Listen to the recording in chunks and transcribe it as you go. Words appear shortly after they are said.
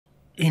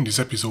In this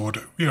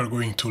episode, we are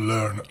going to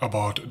learn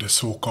about the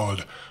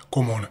so-called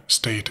common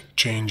state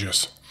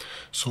changes.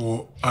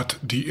 So at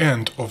the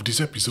end of this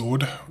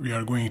episode, we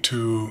are going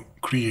to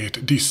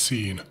create this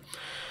scene.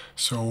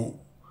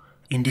 So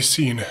in this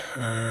scene,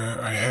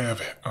 I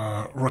have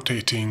a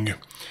rotating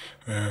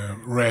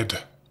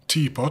red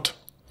teapot,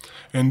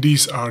 and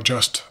these are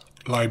just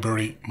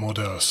library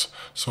models.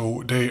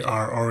 So they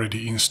are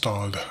already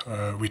installed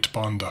with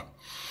Panda.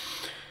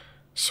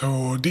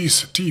 So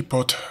this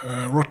teapot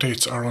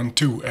rotates around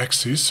two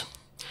axes.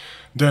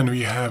 Then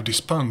we have this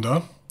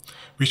Panda,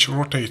 which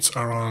rotates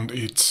around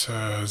its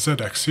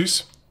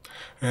z-axis.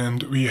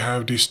 And we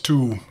have these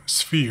two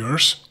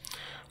spheres.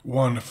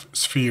 One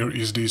sphere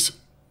is this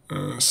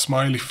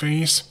smiley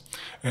face,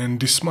 and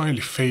this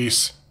smiley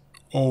face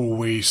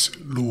always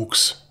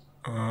looks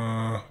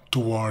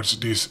towards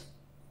this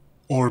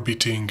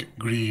orbiting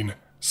green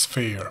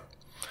sphere.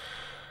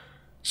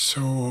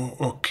 So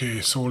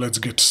let's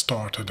get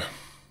started.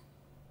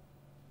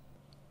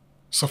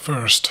 So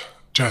first,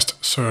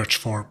 just search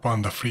for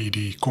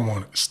Panda3D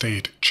common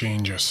state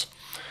changes,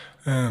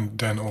 and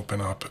then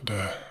open up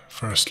the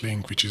first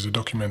link, which is the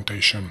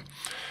documentation.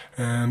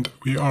 And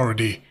we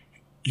already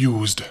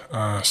used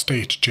a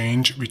state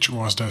change, which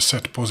was the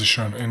set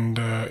position, and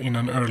in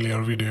an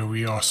earlier video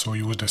we also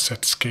used the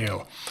set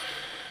scale.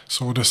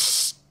 So the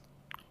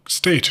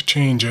state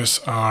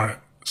changes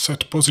are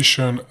set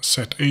position,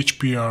 set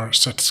HPR,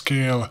 set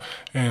scale,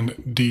 and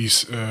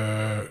these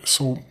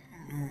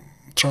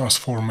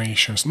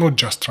transformations, not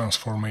just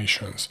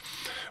transformations,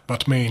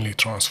 but mainly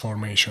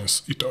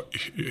transformations.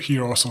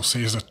 Here also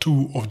says that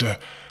two of the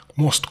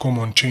most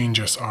common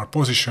changes are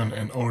position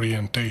and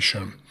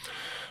orientation.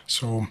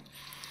 So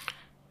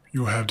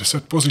you have the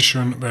set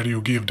position where you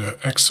give the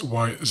X,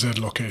 Y, Z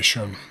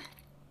location,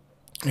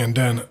 and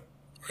then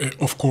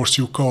of course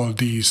you call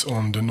these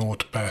on the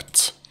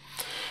notepads.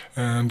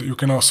 And you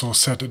can also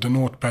set the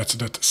notepads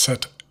that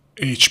set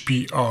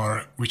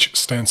HPR, which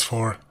stands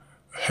for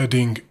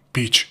heading,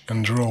 pitch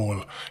and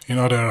roll. In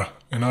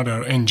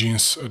other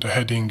engines the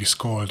heading is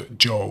called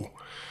jaw.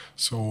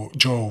 So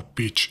jaw,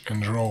 pitch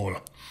and roll.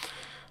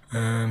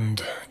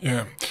 And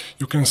yeah,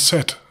 you can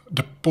set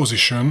the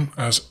position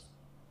as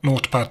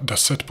notepad the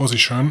set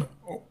position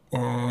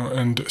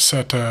and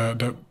set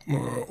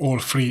all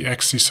three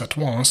axes at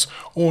once,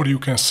 or you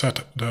can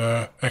set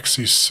the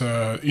axis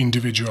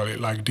individually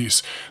like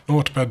this.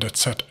 Notepad that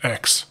set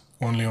X,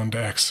 only on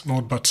the X,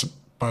 notepad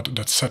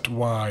that set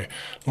Y,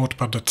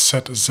 notepad that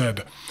set Z,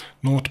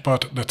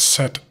 notepad that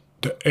set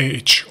the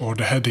H or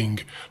the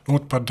heading,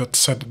 notepad that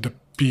set the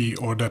P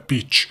or the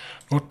pitch,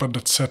 notepad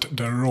that set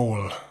the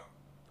roll,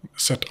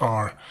 set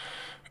R,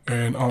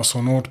 and also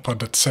notepad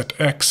that set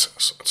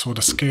X, so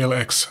the scale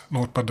X,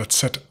 notepad that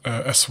set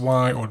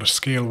SY or the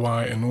scale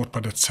Y, and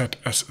notepad that set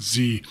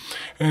SZ.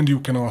 And you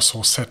can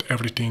also set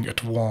everything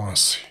at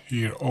once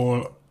here,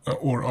 all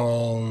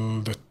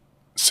the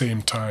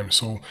same time.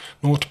 So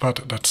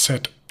notepad that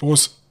set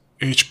pos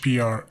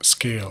HPR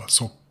scale,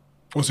 so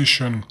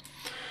position,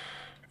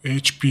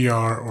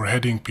 HPR or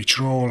heading, pitch,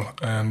 roll,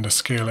 and the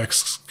scale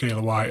X,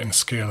 scale Y, and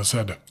scale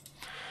Z.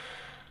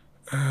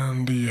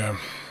 And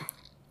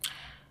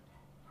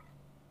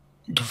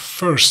the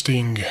first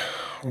thing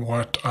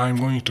what I'm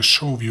going to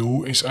show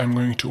you is I'm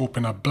going to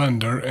open up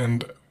Blender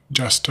and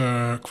just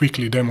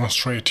quickly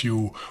demonstrate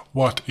you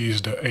what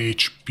is the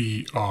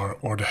HPR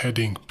or the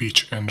heading,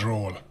 pitch and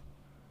roll.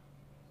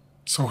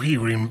 So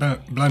here in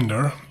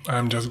Blender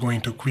I'm just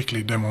going to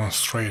quickly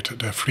demonstrate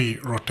the three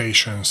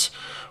rotations,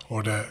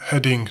 or the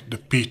heading, the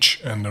pitch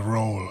and the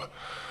roll.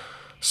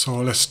 So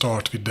let's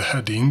start with the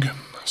heading.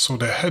 So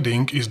the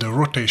heading is the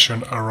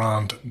rotation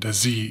around the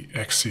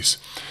Z-axis.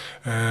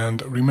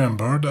 And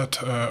remember that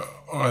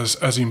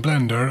as in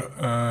Blender,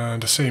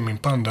 the same in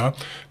Panda,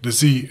 the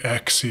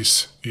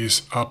Z-axis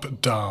is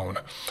up, down.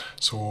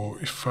 So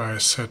if I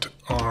set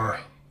R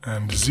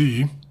and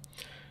Z,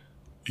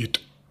 it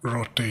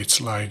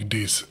rotates like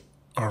this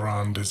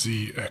around the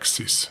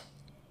Z-axis.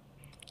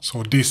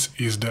 So this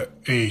is the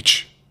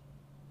H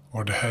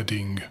or the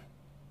heading.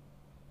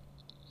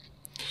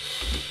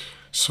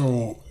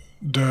 So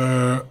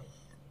the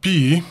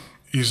P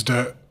is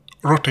the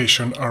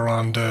rotation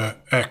around the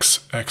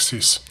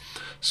X-axis.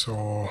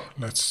 So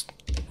let's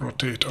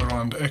rotate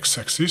around the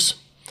X-axis.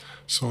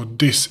 So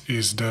this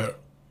is the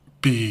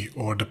P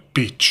or the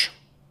pitch.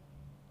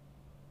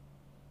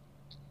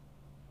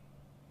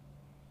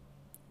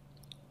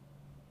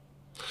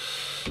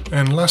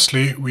 And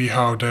lastly we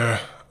have the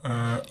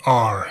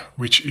R,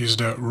 which is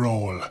the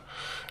roll.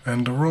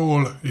 And the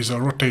roll is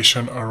a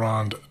rotation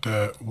around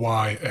the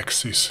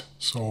Y-axis.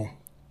 So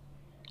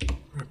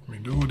let me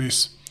do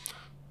this,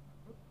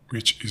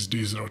 which is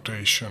this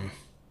rotation.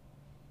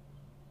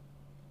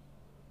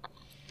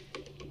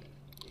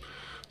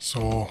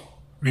 So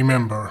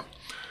remember,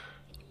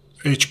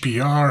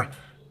 HPR,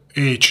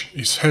 H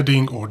is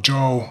heading or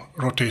jaw,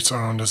 rotates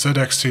around the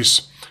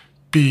Z-axis,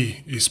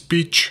 P is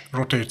pitch,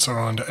 rotates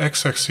around the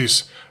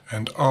X-axis,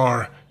 and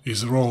R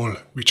is roll,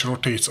 which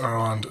rotates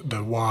around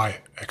the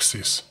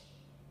Y-axis.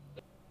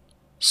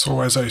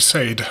 So as I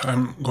said,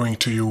 I'm going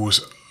to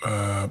use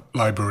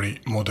library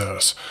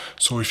models.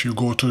 So if you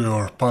go to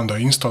your Panda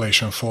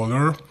installation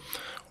folder,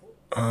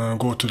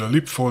 go to the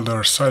lib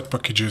folder, site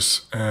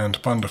packages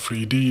and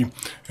Panda3D,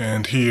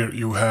 and here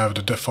you have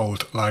the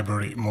default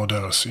library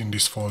models in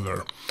this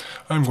folder.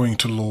 I'm going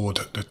to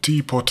load the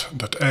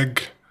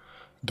teapot.egg,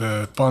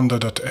 the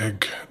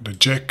panda.egg, the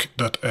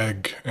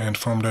jack.egg, and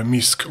from the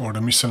misc or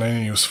the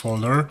miscellaneous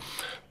folder,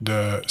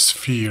 the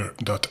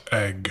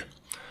sphere.egg.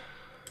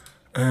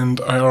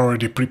 And I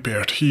already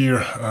prepared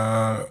here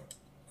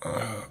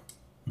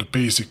the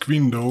basic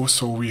window,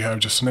 so we have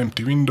just an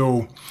empty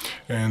window,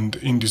 and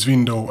in this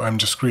window I'm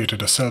just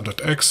created a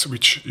self.x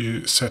which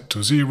is set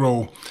to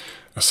 0,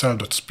 a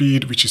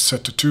self.speed which is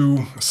set to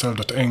 2, a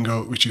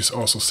self.angle which is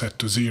also set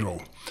to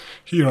 0.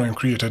 Here I'm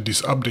created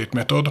this update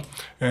method,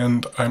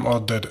 and I'm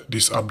added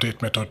this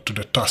update method to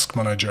the task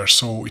manager,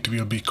 so it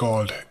will be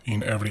called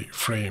in every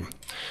frame.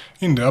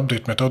 In the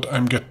update method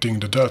I'm getting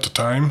the delta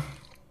time,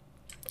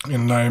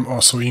 and I'm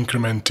also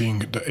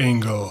incrementing the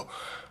angle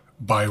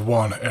by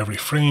 1 every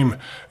frame,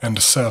 and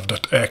the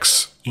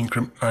self.x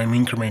I'm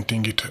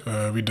incrementing it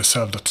with the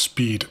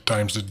self.speed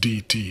times the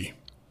dt.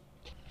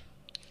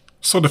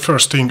 So the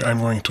first thing I'm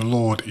going to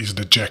load is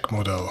the jack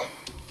model.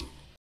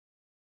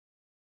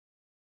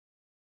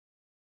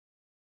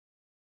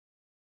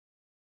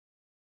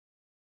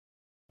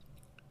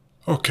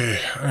 Okay,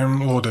 I'm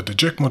loaded the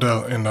jack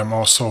model, and I'm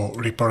also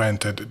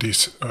reparented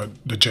this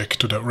the jack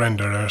to the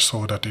renderer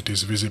so that it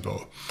is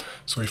visible.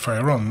 So if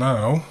I run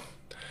now,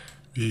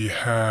 we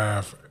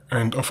have,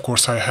 and of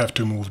course I have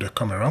to move the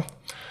camera.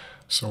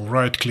 So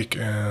right click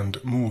and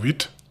move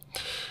it.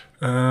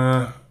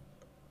 Now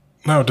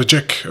the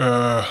jack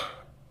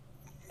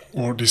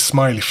or this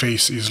smiley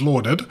face is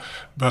loaded,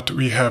 but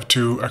we have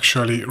to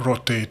actually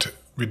rotate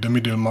with the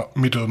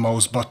middle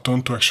mouse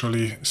button to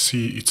actually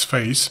see its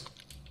face,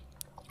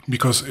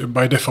 because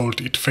by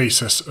default it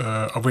faces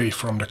away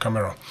from the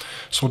camera.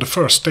 So the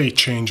first state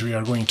change we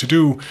are going to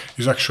do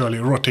is actually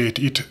rotate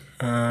it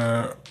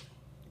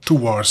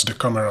towards the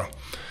camera.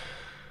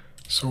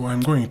 So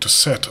I'm going to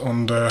set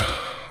on the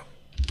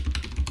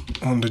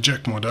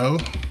jack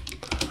model,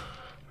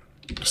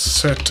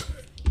 set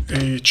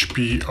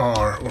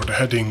HPR, or the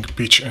heading,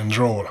 pitch and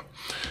roll.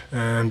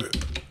 And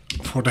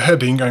for the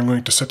heading I'm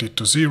going to set it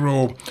to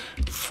 0.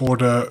 For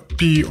the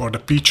P or the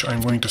pitch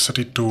I'm going to set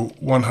it to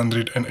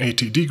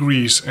 180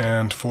 degrees,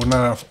 and for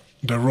now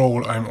the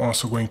roll I'm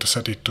also going to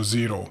set it to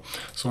 0.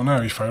 So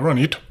now if I run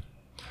it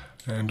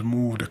and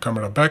move the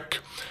camera back,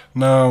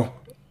 now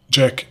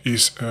jack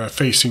is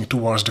facing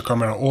towards the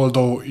camera,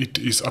 although it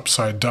is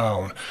upside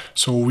down.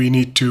 So we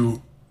need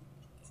to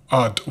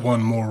add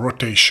one more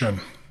rotation,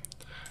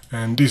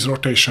 and this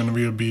rotation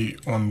will be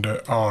on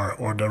the R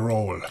or the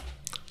roll,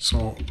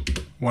 so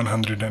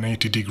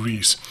 180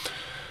 degrees.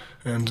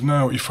 And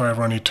now if I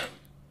run it,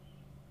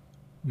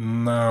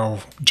 now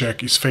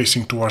jack is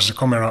facing towards the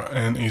camera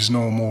and is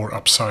no more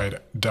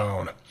upside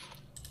down.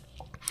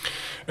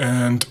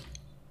 And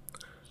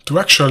to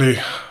actually,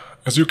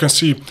 as you can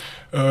see,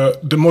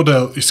 the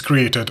model is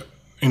created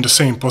in the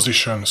same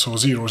position, so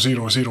 0,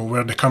 0, 0,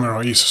 where the camera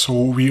is,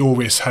 so we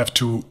always have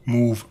to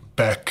move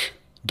back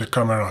the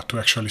camera to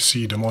actually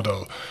see the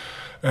model.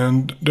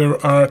 And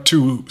there are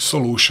two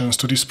solutions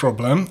to this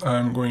problem.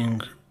 I'm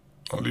going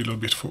a little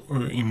bit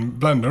in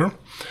Blender.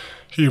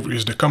 Here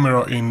is the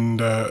camera in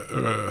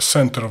the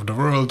center of the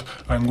world.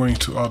 I'm going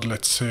to add,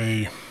 let's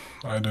say,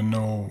 I don't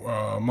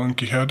know,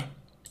 monkey head,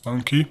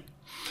 monkey.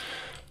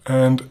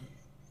 And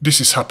this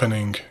is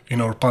happening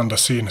in our Panda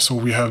scene. So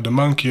we have the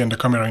monkey and the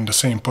camera in the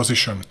same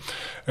position.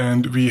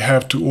 And we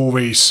have to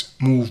always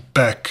move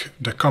back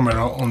the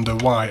camera on the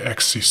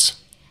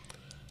y-axis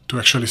to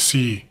actually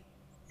see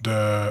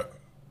the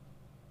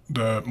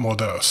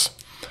models.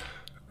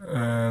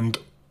 And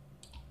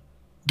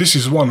this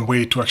is one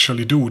way to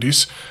actually do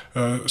this.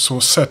 So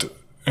set,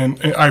 and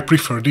I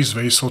prefer this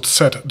way, so to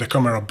set the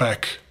camera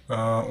back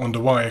on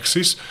the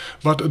y-axis.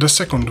 But the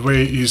second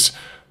way is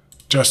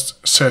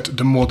just set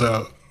the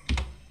model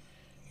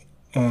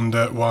on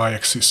the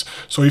y-axis.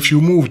 So if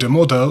you move the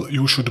model,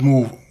 you should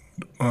move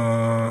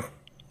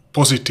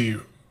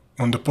positive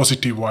on the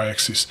positive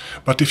y-axis.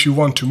 But if you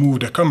want to move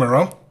the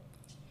camera,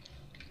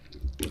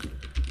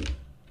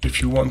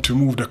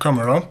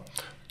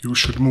 you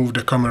should move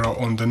the camera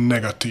on the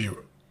negative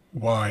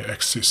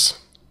y-axis.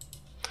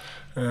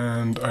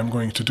 And I'm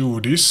going to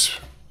do this.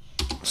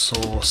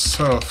 So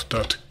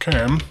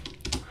self.cam,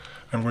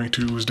 I'm going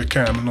to use the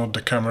cam, not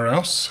the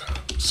cameras.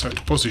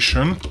 Set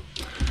position,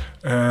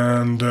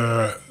 and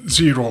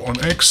 0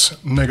 on x,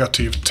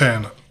 negative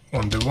 10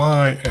 on the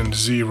y, and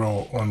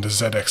 0 on the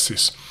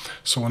z-axis.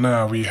 So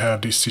now we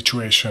have this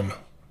situation.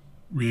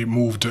 We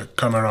move the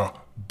camera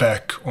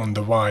back on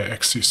the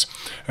y-axis,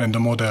 and the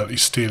model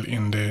is still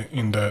in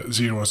the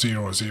 0,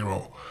 0,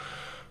 0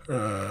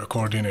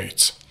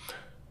 coordinates.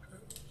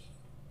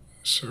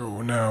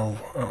 So now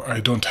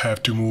I don't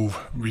have to move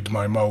with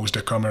my mouse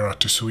the camera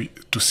to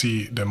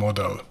see the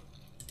model.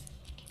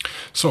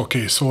 So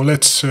okay, so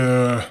let's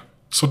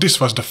so this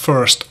was the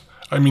first,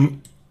 I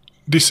mean,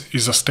 this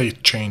is a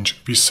state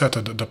change. We set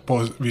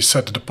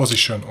the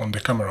position on the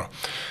camera.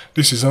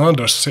 This is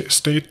another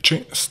state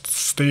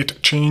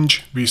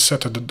change. We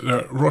set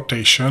the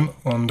rotation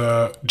on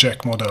the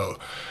jack model.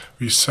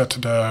 We set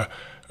the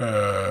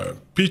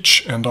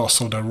pitch and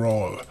also the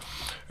roll.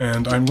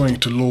 And I'm going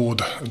to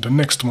load the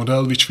next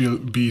model, which will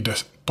be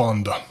the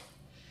Panda.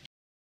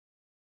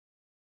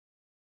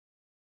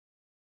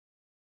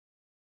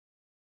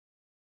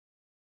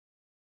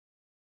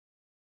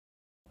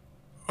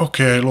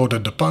 Okay, I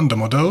loaded the Panda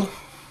model,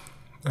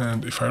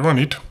 and if I run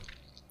it,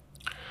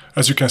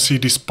 as you can see,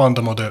 this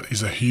Panda model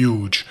is a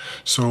huge.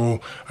 So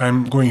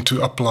I'm going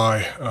to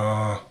apply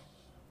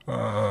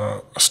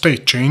a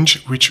state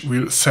change, which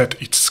will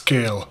set its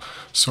scale,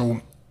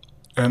 so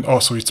and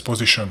also its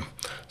position.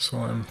 So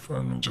I'm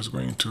just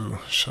going to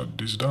shut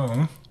this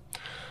down.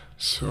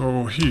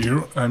 So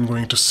here I'm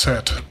going to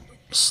set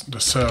the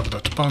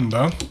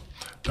self.panda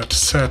that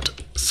set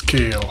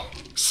scale,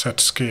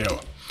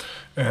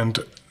 and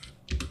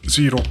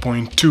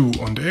 0.2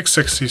 on the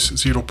x-axis,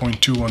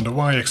 0.2 on the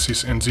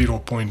y-axis, and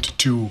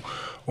 0.2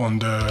 on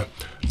the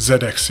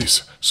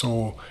z-axis.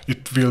 So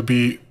it will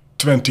be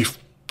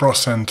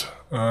 20%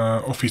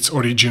 of its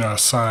original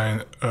size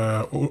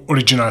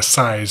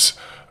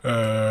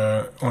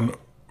on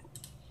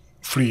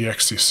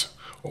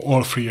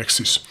all three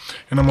axes.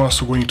 And I'm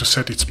also going to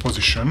set its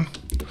position.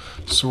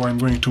 So I'm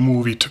going to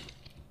move it,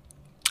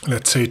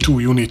 let's say, 2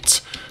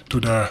 units to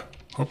the,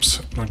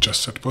 not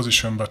just set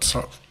position, but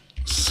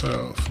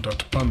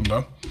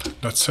self.panda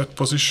that set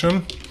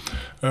position.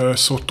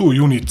 So 2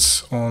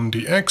 units on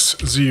the x,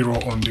 0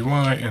 on the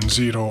y, and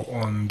 0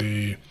 on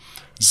the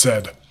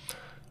z.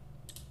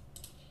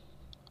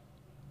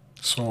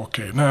 So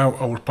okay, now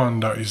our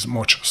Panda is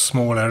much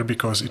smaller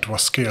because it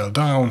was scaled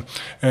down,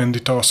 and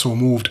it also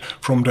moved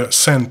from the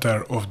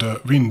center of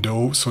the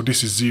window. So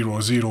this is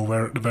 0, 0,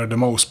 where the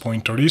mouse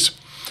pointer is.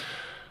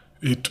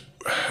 It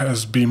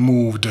has been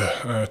moved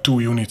 2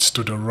 units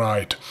to the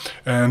right,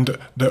 and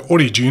the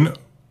origin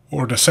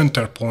or the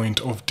center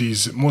point of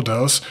these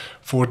models,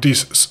 for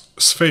this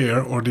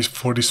sphere or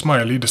for this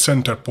smiley, the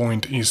center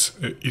point is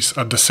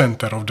at the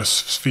center of the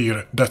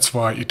sphere. That's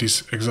why it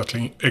is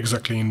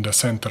exactly in the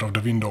center of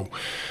the window.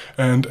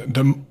 And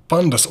the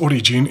Panda's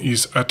origin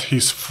is at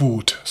his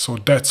foot, so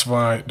that's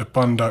why the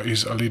Panda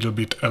is a little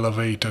bit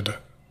elevated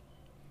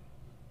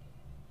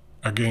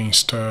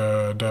against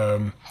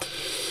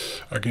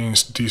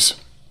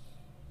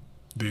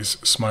this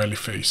smiley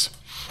face.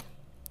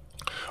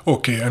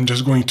 Okay, I'm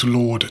just going to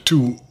load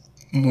 2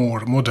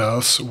 more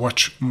models.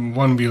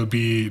 One will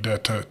be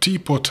that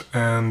teapot,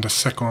 and the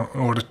second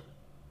or the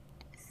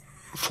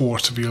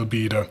fourth will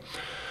be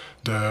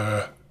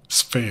the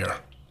sphere.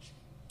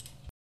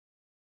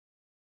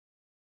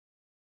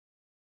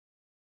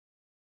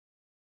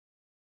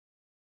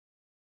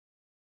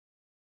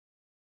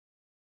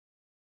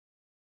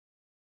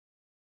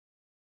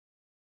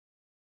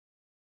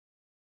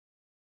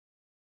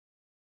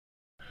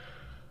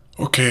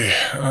 Okay,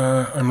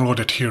 I'm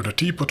loaded here the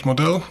teapot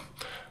model.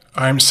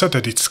 I'm set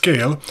at its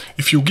scale.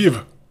 If you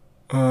give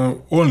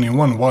only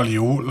one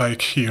value,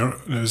 like here,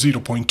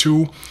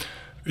 0.2,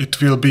 it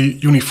will be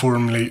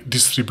uniformly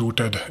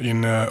distributed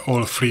in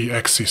all 3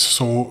 axes.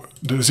 So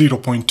the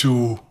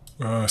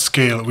 0.2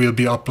 scale will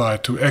be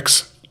applied to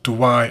x, to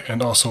y,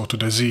 and also to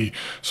the z.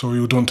 So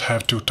you don't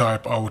have to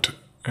type out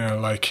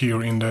like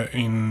here in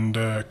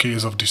the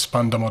case of this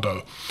Panda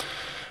model.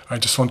 I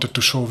just wanted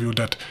to show you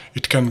that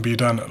it can be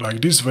done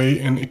like this way,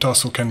 and it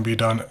also can be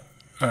done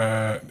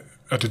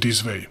at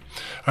this way.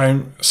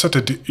 I'm set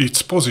at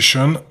its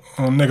position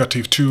on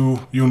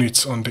 -2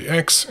 units on the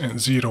x and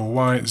 0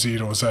 y,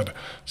 0 z.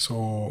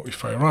 So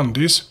if I run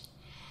this,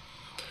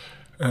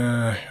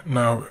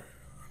 now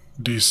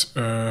this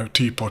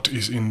teapot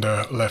is in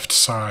the left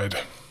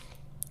side.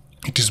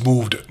 It is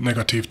moved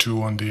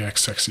 -2 on the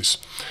x-axis.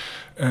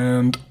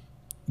 And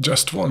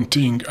just one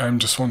thing I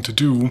just want to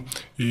do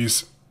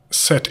is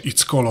set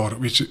its color,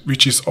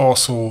 which is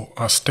also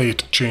a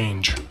state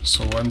change.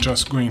 So I'm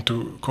just going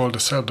to call the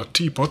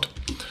self.teapot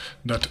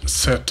that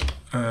set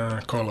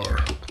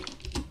color.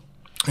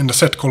 And the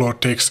set color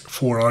takes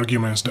 4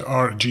 arguments, the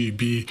R, G,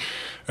 B,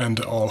 and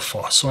the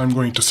alpha. So I'm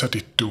going to set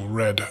it to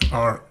red.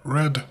 R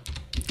red,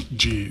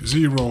 G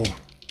 0,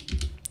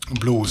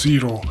 blue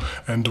 0,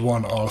 and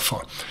 1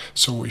 alpha.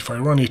 So if I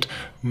run it,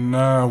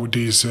 now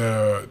this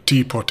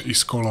teapot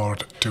is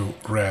colored to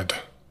red.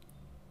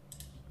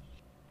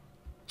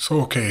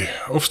 So okay,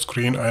 off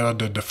screen I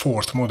added the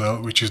 4th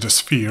model, which is the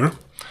sphere,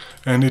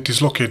 and it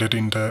is located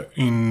in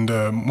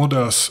the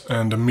models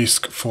and the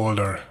MISC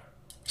folder.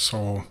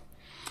 So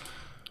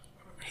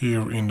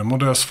here in the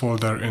models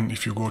folder, and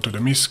if you go to the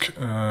MISC,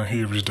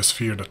 here is the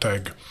sphere, the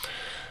tag.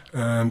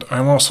 And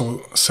I'm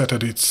also set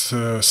its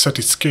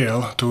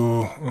scale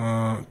to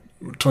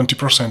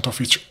 20%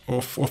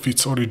 of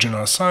its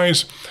original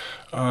size.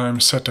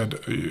 I'm set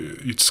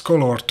its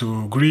color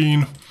to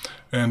green,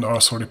 and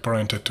also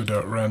reparented to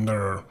the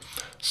renderer.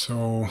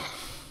 So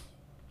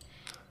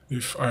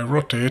if I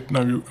rotate,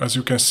 now as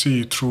you can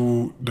see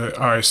through the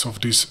eyes of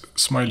this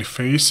smiley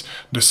face,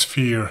 the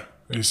sphere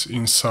is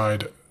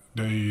inside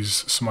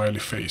this smiley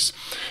face.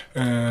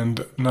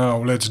 And now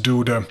let's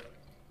do the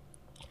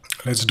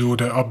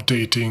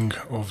updating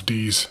of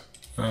these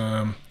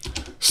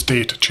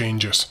state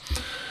changes.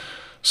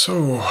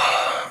 So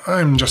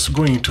I'm just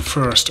going to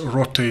first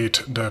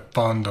rotate the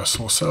panda.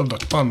 So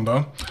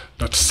self.panda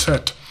that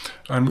set,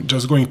 I'm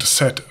just going to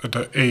set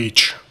the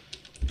H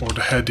or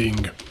the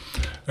heading,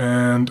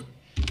 and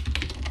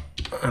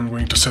I'm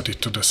going to set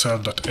it to the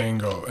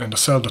self.angle, and the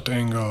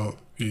self.angle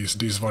is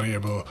this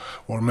variable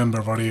or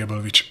member variable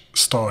which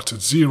starts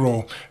at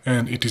 0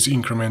 and it is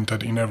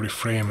incremented in every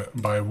frame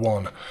by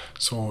 1.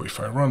 So if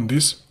I run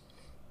this,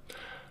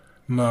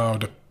 now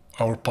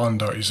our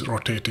panda is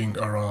rotating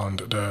around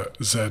the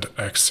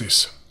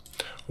z-axis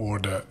or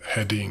the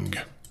heading.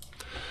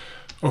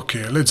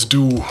 Okay, let's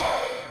do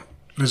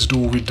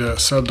with the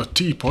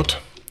self.teapot.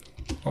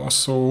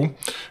 Also,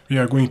 we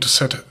are going to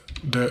set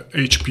the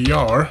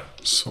HPR,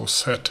 so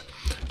set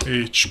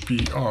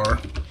HPR,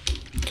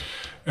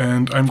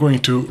 and I'm going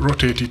to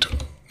rotate it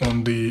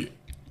on the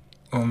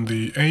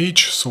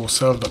H, so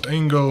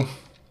self.angle.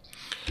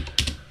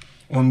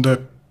 On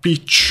the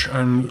pitch,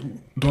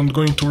 I'm not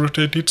going to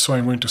rotate it, so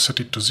I'm going to set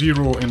it to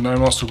 0, and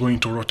I'm also going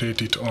to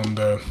rotate it on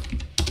the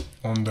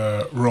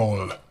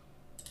roll.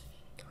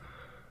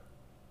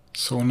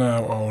 So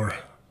now our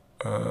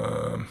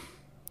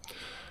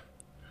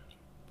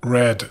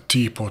red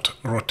teapot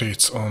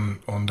rotates on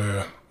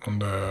the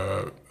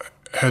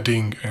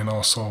heading and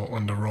also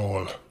on the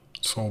roll,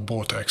 so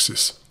both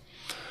axes.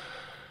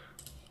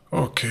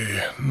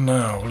 Okay,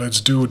 now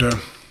let's do the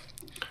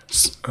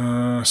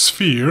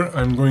sphere.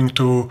 I'm going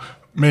to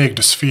make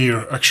the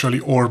sphere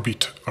actually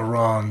orbit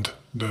around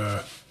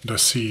the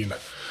scene.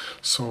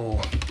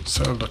 So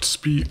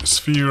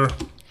self.sphere,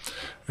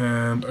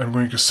 and I'm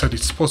going to set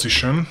its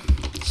position.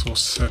 So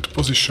set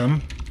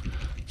position,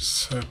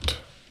 set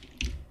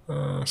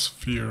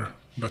sphere,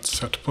 but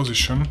set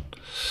position,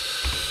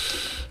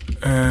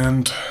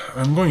 and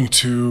I'm going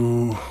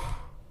to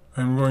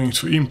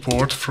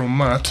import from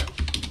math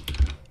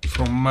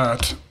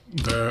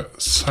the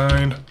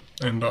sine,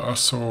 and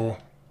also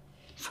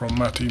from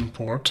math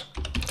import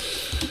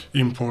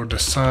the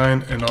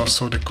sine and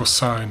also the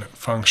cosine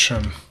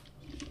functions.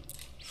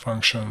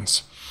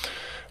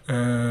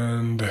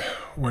 And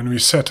when we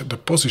set the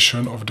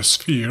position of the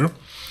sphere,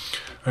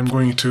 I'm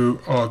going to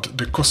add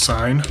the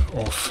cosine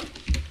of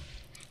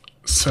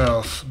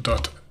self.x,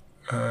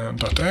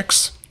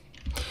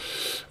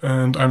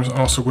 and I'm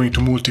also going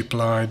to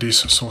multiply this,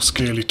 so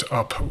scale it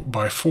up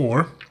by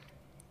 4.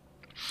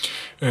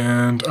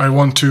 And I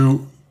want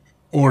to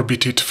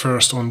orbit it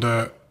first on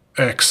the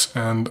x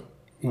and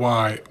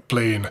y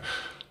plane,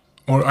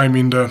 or I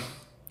mean the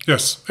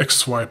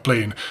xy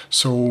plane.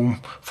 So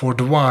for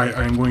the y,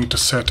 I'm going to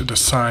set the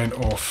sine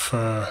of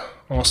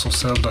also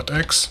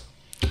self.x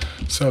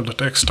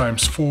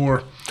times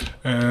 4,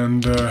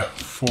 and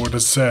for the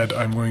z,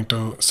 I'm going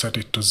to set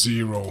it to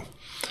 0.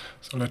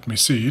 So let me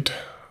see it.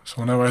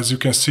 So now, as you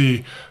can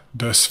see,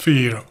 the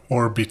sphere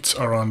orbits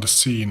around the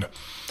scene.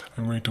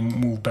 I'm going to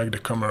move back the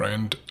camera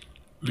and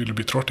a little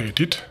bit rotate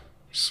it,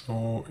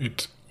 so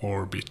it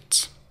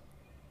orbits.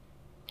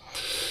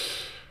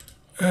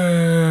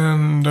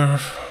 And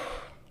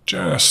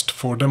just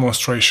for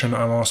demonstration,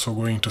 I'm also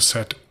going to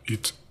set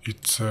its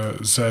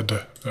z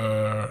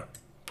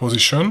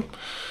position,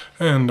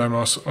 and I'm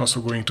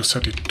also going to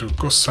set it to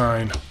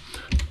cosine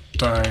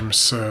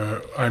times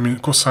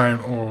cosine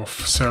of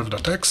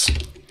self.x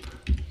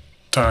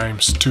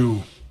times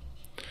 2,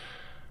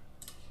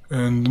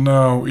 and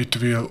now it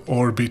will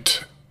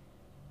orbit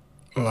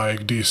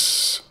like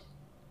this.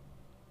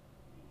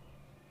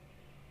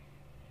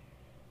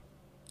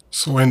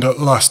 So in the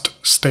last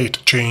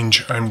state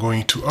change I'm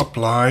going to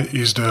apply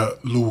is the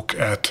look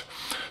at.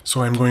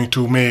 So I'm going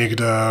to make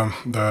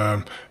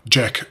the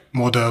jack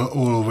model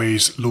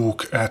always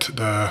look at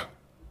the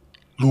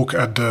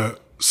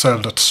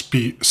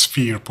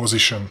self.sphere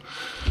position.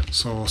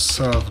 So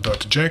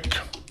self.jack,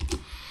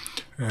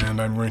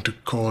 and I'm going to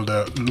call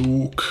the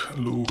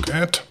look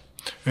at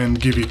and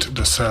give it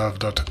the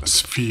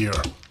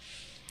self.sphere.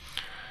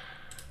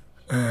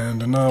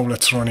 And now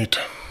let's run it.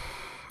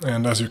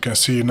 And as you can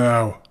see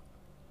now,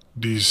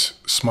 this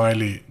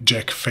smiley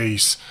jack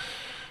face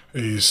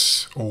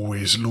is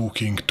always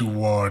looking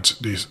towards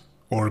this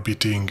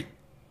orbiting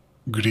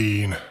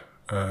green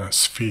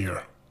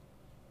sphere.